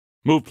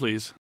Move,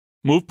 please.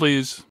 Move,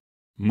 please.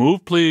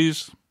 Move,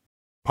 please.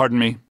 Pardon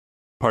me.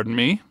 Pardon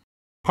me.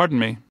 Pardon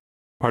me.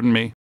 Pardon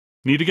me.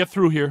 Need to get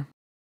through here.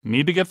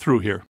 Need to get through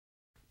here.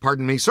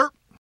 Pardon me, sir.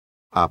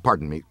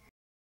 Pardon me.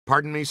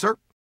 Pardon me, sir.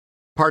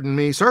 Pardon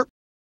me, sir.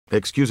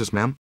 Excuse us,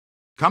 ma'am.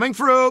 Coming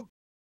through.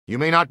 You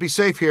may not be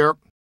safe here.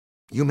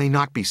 You may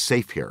not be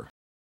safe here.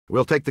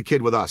 We'll take the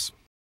kid with us.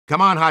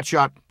 Come on,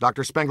 hotshot.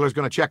 Dr. Spengler's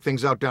going to check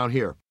things out down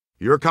here.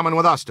 You're coming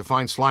with us to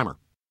find Slimer.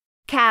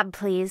 Cab,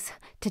 please.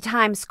 To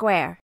Times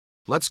Square.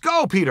 Let's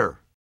go, Peter.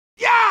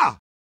 Yeah!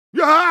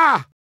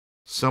 Yeah!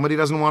 Somebody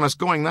doesn't want us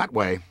going that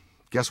way.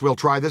 Guess we'll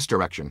try this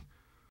direction.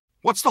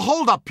 What's the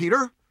holdup,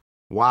 Peter?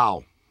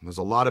 Wow, there's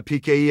a lot of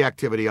PKE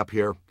activity up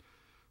here.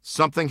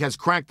 Something has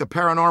cranked the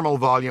paranormal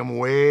volume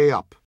way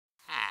up.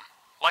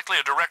 Likely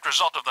a direct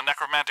result of the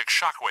necromantic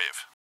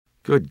shockwave.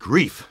 Good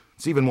grief.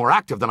 It's even more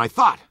active than I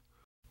thought.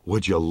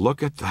 Would you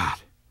look at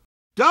that?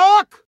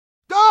 Duck!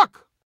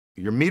 Duck!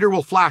 Your meter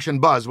will flash and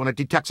buzz when it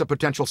detects a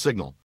potential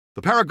signal.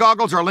 The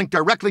paragoggles are linked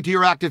directly to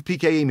your active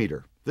PKE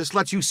meter. This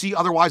lets you see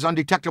otherwise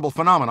undetectable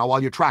phenomena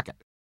while you track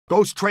it.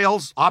 Ghost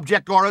trails,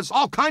 object auras,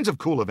 all kinds of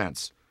cool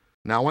events.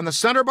 Now, when the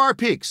center bar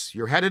peaks,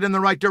 you're headed in the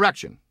right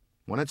direction.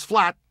 When it's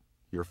flat,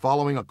 you're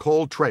following a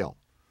cold trail.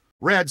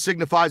 Red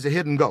signifies a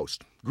hidden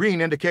ghost.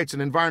 Green indicates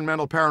an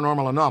environmental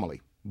paranormal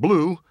anomaly.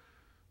 Blue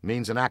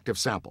means an active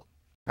sample.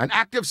 An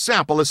active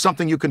sample is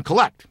something you can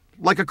collect,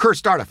 like a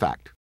cursed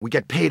artifact. We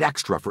get paid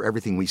extra for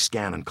everything we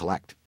scan and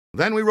collect.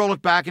 Then we roll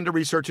it back into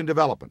research and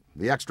development.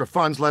 The extra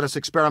funds let us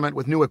experiment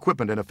with new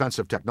equipment and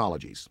offensive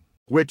technologies,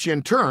 which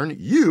in turn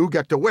you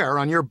get to wear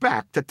on your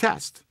back to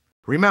test.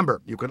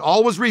 Remember, you can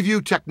always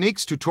review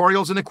techniques,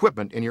 tutorials, and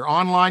equipment in your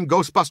online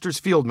Ghostbusters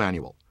field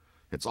manual.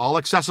 It's all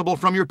accessible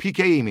from your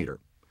PKE meter.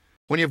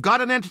 When you've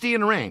got an entity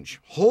in range,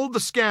 hold the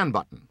scan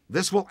button.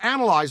 This will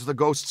analyze the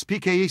ghost's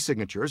PKE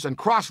signatures and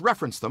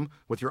cross-reference them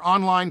with your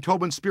online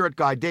Tobin Spirit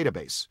Guide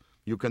database.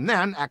 You can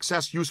then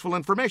access useful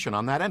information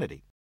on that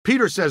entity.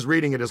 Peter says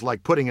reading it is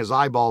like putting his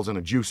eyeballs in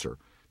a juicer,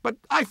 but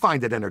I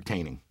find it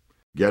entertaining.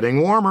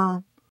 Getting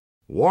warmer.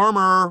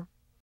 Warmer.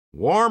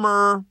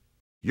 Warmer.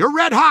 You're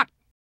red hot.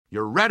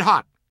 You're red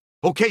hot.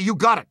 Okay, you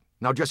got it.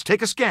 Now just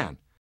take a scan.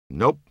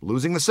 Nope,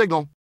 losing the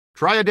signal.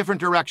 Try a different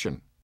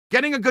direction.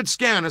 Getting a good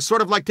scan is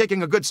sort of like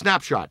taking a good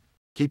snapshot.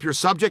 Keep your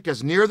subject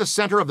as near the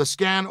center of the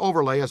scan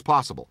overlay as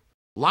possible.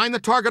 Line the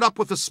target up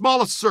with the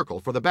smallest circle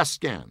for the best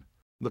scan.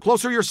 The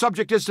closer your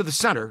subject is to the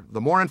center,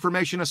 the more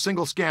information a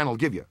single scan will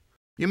give you.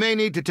 You may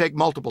need to take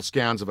multiple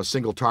scans of a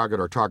single target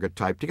or target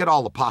type to get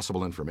all the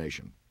possible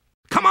information.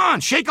 Come on,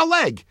 shake a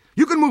leg!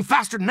 You can move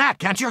faster than that,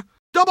 can't you?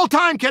 Double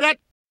time, cadet!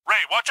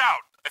 Ray, watch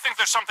out! I think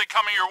there's something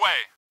coming your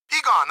way.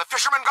 Egon, the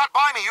fisherman got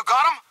by me. You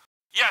got him?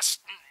 Yes,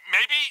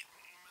 maybe?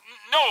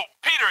 No,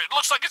 Peter, it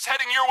looks like it's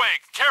heading your way.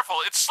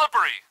 Careful, it's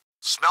slippery.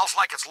 Smells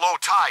like it's low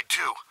tide,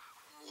 too.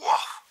 Whoa.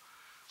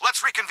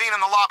 Let's reconvene in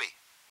the lobby.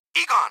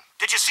 Egon,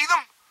 did you see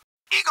them?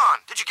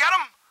 Egon, did you get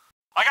them?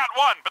 I got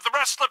one, but the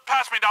rest slipped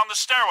past me down the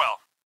stairwell.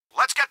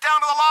 Let's get down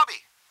to the lobby.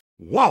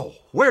 Whoa,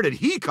 where did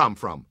he come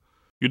from?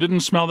 You didn't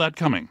smell that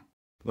coming.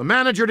 The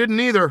manager didn't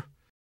either.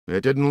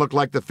 It didn't look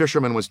like the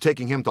fisherman was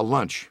taking him to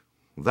lunch.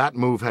 That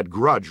move had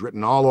grudge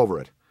written all over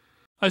it.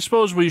 I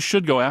suppose we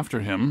should go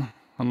after him,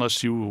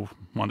 unless you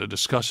want to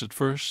discuss it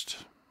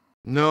first.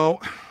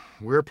 No,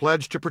 we're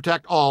pledged to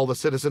protect all the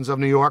citizens of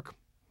New York,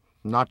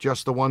 not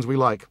just the ones we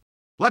like.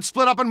 Let's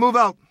split up and move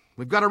out.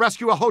 We've got to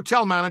rescue a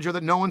hotel manager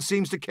that no one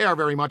seems to care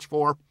very much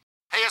for.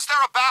 Hey, is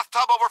there a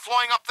bathtub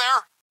overflowing up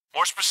there?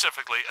 More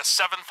specifically, a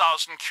 7,000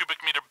 cubic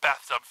meter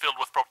bathtub filled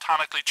with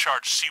protonically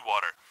charged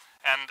seawater.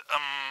 And,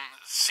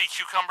 sea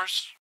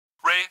cucumbers?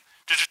 Ray,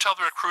 did you tell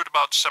the recruit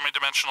about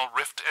semi-dimensional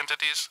rift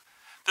entities?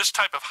 This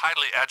type of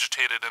highly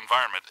agitated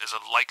environment is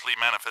a likely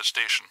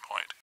manifestation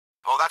point.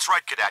 Oh, that's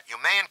right, Cadet. You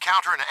may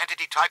encounter an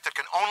entity type that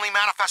can only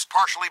manifest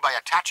partially by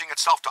attaching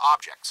itself to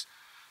objects.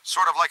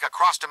 Sort of like a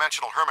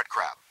cross-dimensional hermit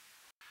crab.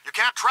 You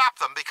can't trap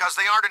them because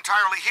they aren't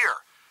entirely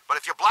here. But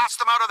if you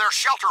blast them out of their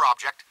shelter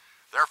object,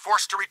 they're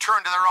forced to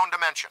return to their own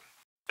dimension.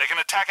 They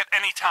can attack at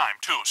any time,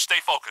 too.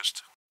 Stay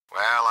focused.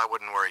 Well, I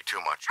wouldn't worry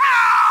too much.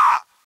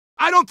 Ah!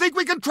 I don't think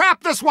we can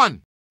trap this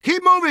one!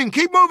 Keep moving,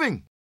 keep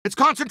moving! It's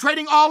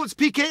concentrating all its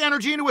PK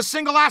energy into a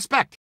single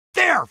aspect.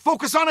 There!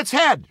 Focus on its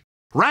head!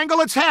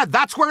 Wrangle its head!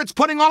 That's where it's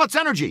putting all its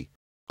energy!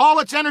 All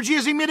its energy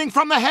is emitting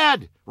from the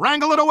head!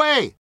 Wrangle it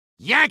away!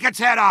 Yank its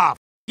head off!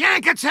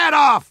 Yank its head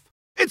off!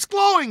 It's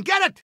glowing!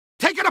 Get it!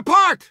 Take it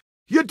apart!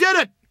 You did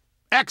it!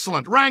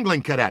 Excellent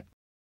wrangling, Cadet.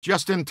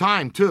 Just in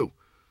time, too.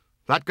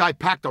 That guy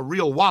packed a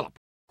real wallop.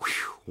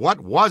 Whew,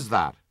 what was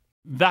that?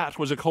 That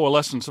was a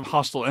coalescence of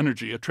hostile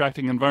energy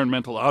attracting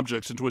environmental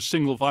objects into a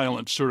single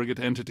violent surrogate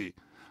entity.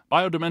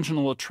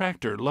 Biodimensional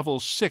attractor,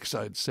 level 6,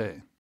 I'd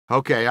say.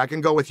 Okay, I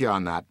can go with you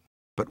on that.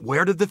 But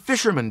where did the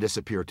fisherman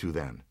disappear to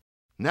then?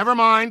 Never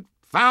mind.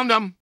 Found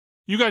him.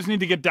 You guys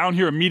need to get down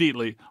here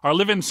immediately. Our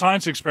live-in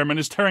science experiment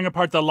is tearing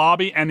apart the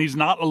lobby, and he's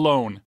not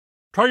alone.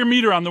 Try your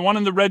meter on the one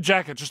in the red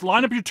jacket. Just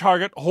line up your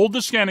target, hold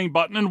the scanning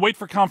button, and wait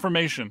for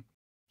confirmation.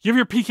 Give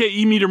your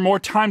PKE meter more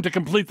time to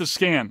complete the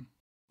scan.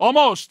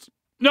 Almost.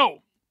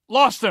 No,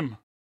 Lost him!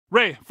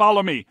 Ray,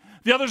 follow me.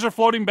 The others are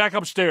floating back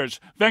upstairs.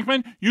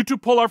 Venkman, you two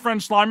pull our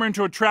friend Slimer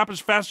into a trap as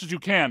fast as you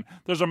can.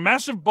 There's a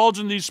massive bulge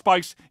in these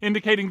spikes,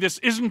 indicating this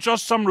isn't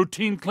just some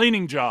routine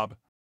cleaning job.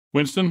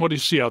 Winston, what do you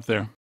see out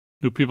there?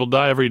 New people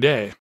die every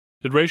day.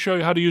 Did Ray show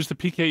you how to use the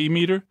PKE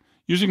meter?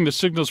 Using the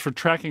signals for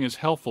tracking is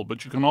helpful,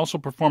 but you can also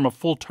perform a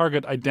full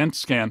target ident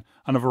scan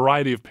on a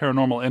variety of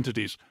paranormal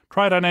entities.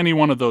 Try it on any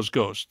one of those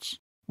ghosts.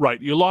 Right,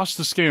 you lost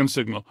the scan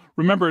signal.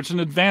 Remember, it's an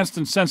advanced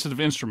and sensitive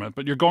instrument,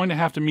 but you're going to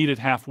have to meet it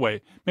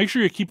halfway. Make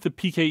sure you keep the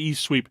PKE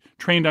sweep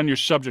trained on your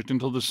subject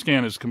until the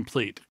scan is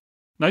complete.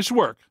 Nice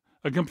work.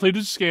 A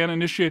completed scan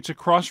initiates a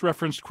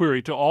cross-referenced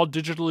query to all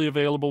digitally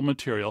available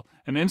material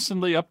and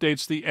instantly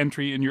updates the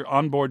entry in your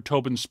onboard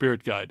Tobin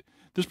Spirit Guide.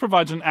 This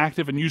provides an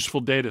active and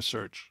useful data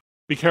search.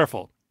 Be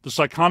careful. The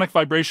psychonic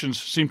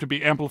vibrations seem to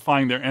be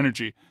amplifying their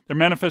energy. Their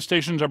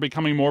manifestations are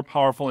becoming more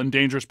powerful and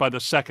dangerous by the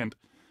second.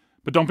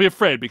 But don't be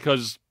afraid,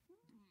 because...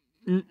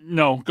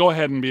 No, go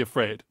ahead and be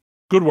afraid.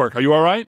 Good work. Are you all right?